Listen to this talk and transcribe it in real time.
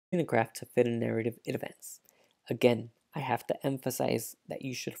a graph to fit a narrative events. Again, I have to emphasize that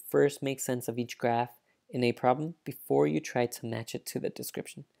you should first make sense of each graph in a problem before you try to match it to the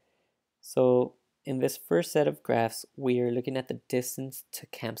description. So in this first set of graphs, we are looking at the distance to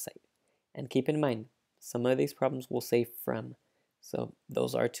campsite. And keep in mind, some of these problems will say from. So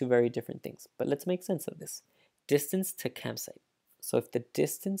those are two very different things. But let's make sense of this. Distance to campsite. So if the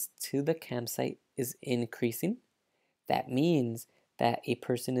distance to the campsite is increasing, that means that a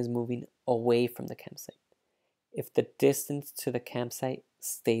person is moving away from the campsite. If the distance to the campsite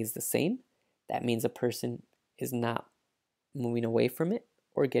stays the same, that means a person is not moving away from it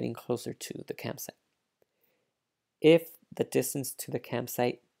or getting closer to the campsite. If the distance to the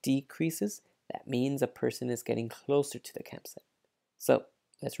campsite decreases, that means a person is getting closer to the campsite. So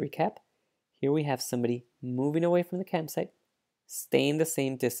let's recap. Here we have somebody moving away from the campsite, staying the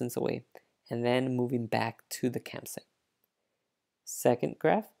same distance away, and then moving back to the campsite. Second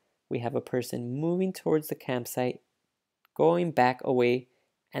graph, we have a person moving towards the campsite, going back away,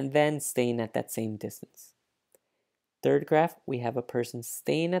 and then staying at that same distance. Third graph, we have a person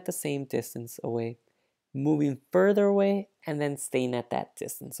staying at the same distance away, moving further away, and then staying at that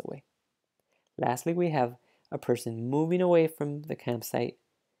distance away. Lastly, we have a person moving away from the campsite,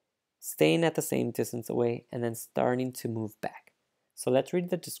 staying at the same distance away, and then starting to move back. So let's read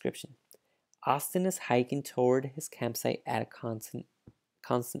the description. Austin is hiking toward his campsite at a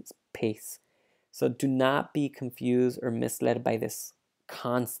constant pace. So do not be confused or misled by this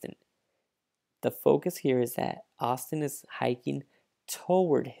constant. The focus here is that Austin is hiking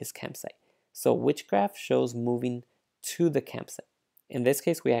toward his campsite. So which graph shows moving to the campsite? In this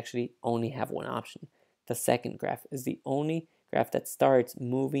case, we actually only have one option. The second graph is the only graph that starts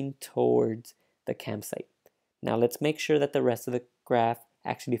moving towards the campsite. Now let's make sure that the rest of the graph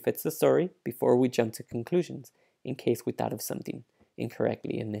actually fits the story before we jump to conclusions, in case we thought of something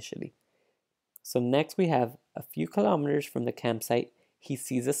incorrectly initially. So next we have a few kilometers from the campsite, he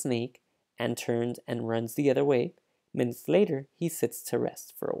sees a snake and turns and runs the other way. Minutes later, he sits to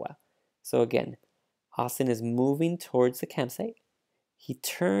rest for a while. So again, Austin is moving towards the campsite. He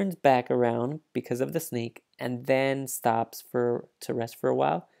turns back around because of the snake and then stops to rest for a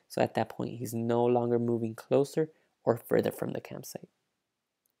while. So at that point, he's no longer moving closer or further from the campsite.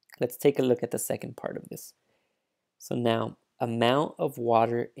 Let's take a look at the second part of this. So now, amount of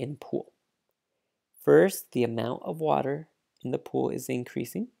water in pool. First, the amount of water in the pool is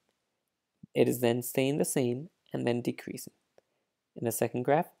increasing. It is then staying the same and then decreasing. In the second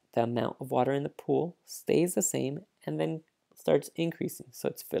graph, the amount of water in the pool stays the same and then starts increasing, so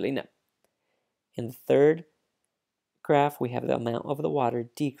it's filling up. In the third graph, we have the amount of the water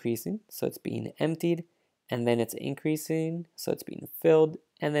decreasing, so it's being emptied, and then it's increasing, so it's being filled,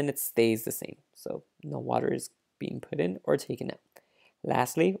 and then it stays the same, so no water is being put in or taken out.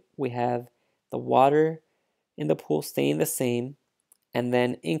 Lastly, we have the water in the pool staying the same and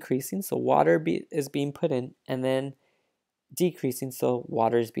then increasing, so water is being put in, and then decreasing, so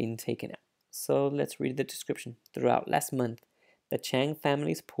water is being taken out. So let's read the description. Throughout last month, the Chang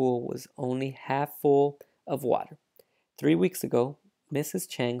family's pool was only half full of water. 3 weeks ago, Mrs.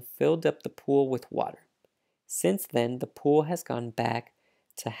 Chang filled up the pool with water. Since then, the pool has gone back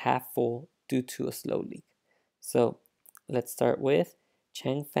to half full due to a slow leak. So let's start with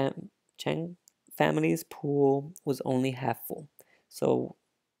Chang family's pool was only half full. So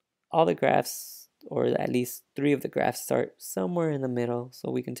all the graphs, or at least 3 of the graphs, start somewhere in the middle.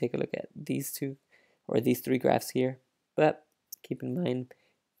 So we can take a look at these 2 or these 3 graphs here. But keep in mind,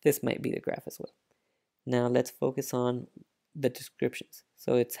 this might be the graph as well. Now let's focus on the descriptions.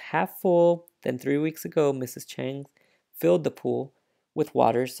 So it's half full, then 3 weeks ago, Mrs. Chang filled the pool with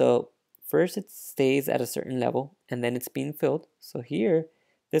water. So first it stays at a certain level and then it's being filled. So here,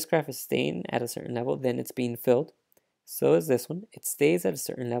 this graph is staying at a certain level, then it's being filled. So is this one. It stays at a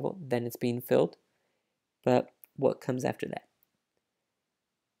certain level, then it's being filled. But what comes after that?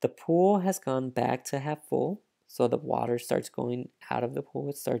 The pool has gone back to half full, so the water starts going out of the pool.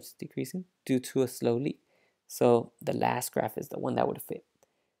 It starts decreasing due to a slow leak. So the last graph is the one that would fit.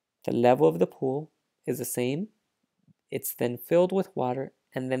 The level of the pool is the same. It's then filled with water,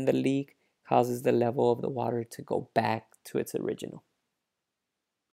 and then the leak causes the level of the water to go back to its original.